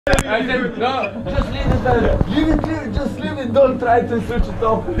I said, no. Just leave it there. Just leave it. Don't try to switch it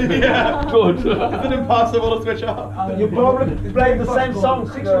off. Yeah. Good. Is it impossible to switch off? You probably play the same song.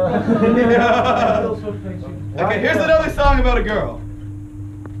 Yeah. Okay, here's another song about a girl.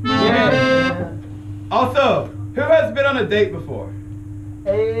 Yeah. Also, who has been on a date before?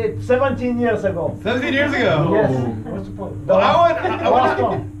 17 years ago. 17 years ago? Yes. What's the point? Well,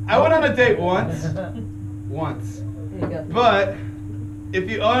 I went on a date once. But if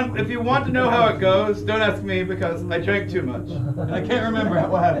you want to know how it goes, don't ask me because I drank too much. And I can't remember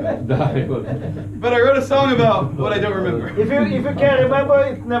what happened. But I wrote a song about what I don't remember. If you can't remember,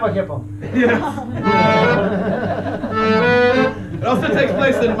 it never happened. Yes. It also takes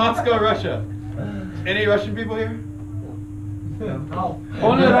place in Moscow, Russia. Any Russian people here? No.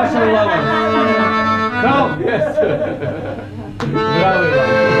 Only Russian lovers. No, yes.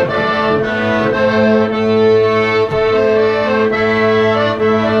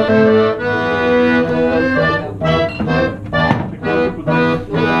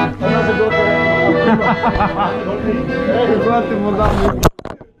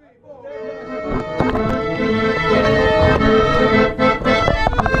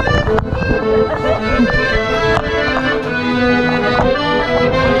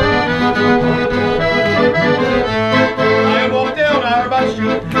 I walked down Arbor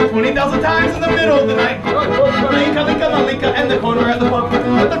Street 20,000 times in the middle of the night. Linka, linka, la linka, and the corner at the pub.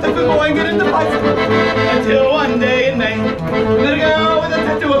 Let the food boy get in the pipes. Until one day in May, met a girl with a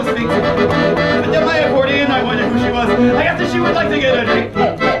tattoo of a sphinx. I did my accordion, I wondered who she was. I asked if she would like to get a drink.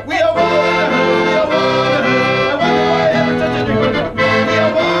 We are wanderers, we are wanderers. I wonder why I ever touched a drink with her. We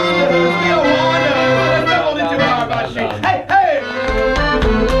are wanderers, we are wanderers. And I stumbled into Arbor Street. Hey, hey!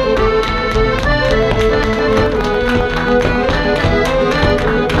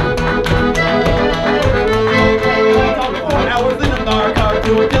 Hours in a dark car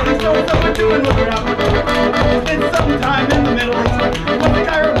to a building store, someone doing what we're out. Spent some time in the Middle East. What the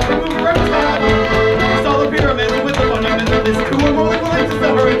Cairo moved right beside. Saw the pyramids with the fundamentalists who were more willing to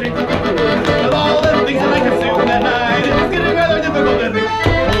sell her a drink. With all the things that I consumed that night, it was getting rather difficult to think.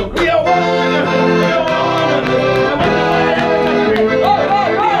 We are wanderers, we are wanderers. I wonder why I ever touched a drink. We are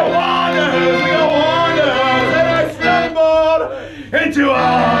wanderers, we are wanderers. And I stumbled into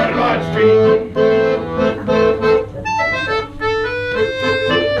Arbor Street.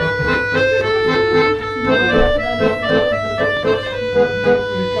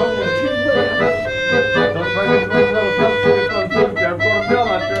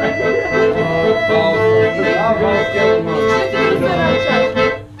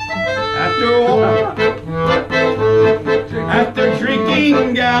 After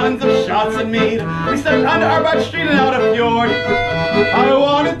drinking gallons of shots and mead, we stepped onto Arbor Street and out a fjord. I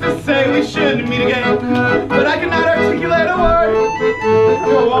wanted to say we shouldn't meet again, but I could not articulate a word.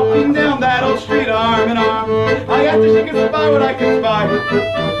 We're walking down that old street arm in arm. I asked if she could spy what I could spy.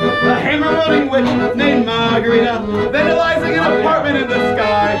 A hammer-wielding witch named Margarita, vandalizing an apartment in the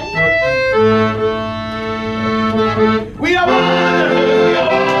sky. We are wanderers, we are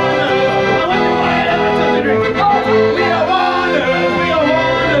wanderers. I wonder why I ever took a drink. We are wanderers, we are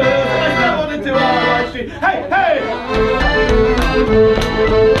wanderers. And I stumbled into Arbor Street. Hey, hey!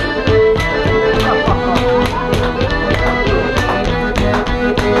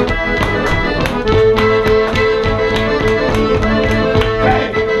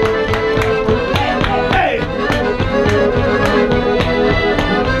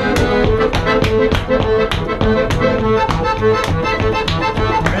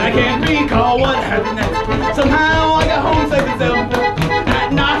 I can't recall what happened next. Somehow I got home safe and sound.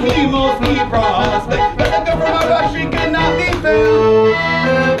 At night he mostly prospect, but the girl from Arbor Street could not be found.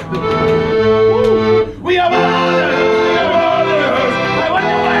 We are wanderers, we are wanderers. I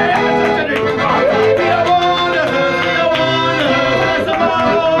wonder why I ever touched a drink. We are wanderers, we are wanderers.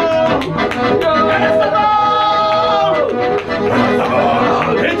 And it's a ball,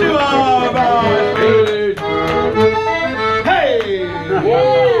 into Arbor Street. Hey!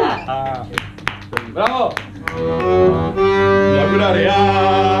 Bravo! Bulgaria!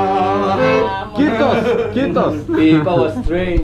 Kitos! People are strange.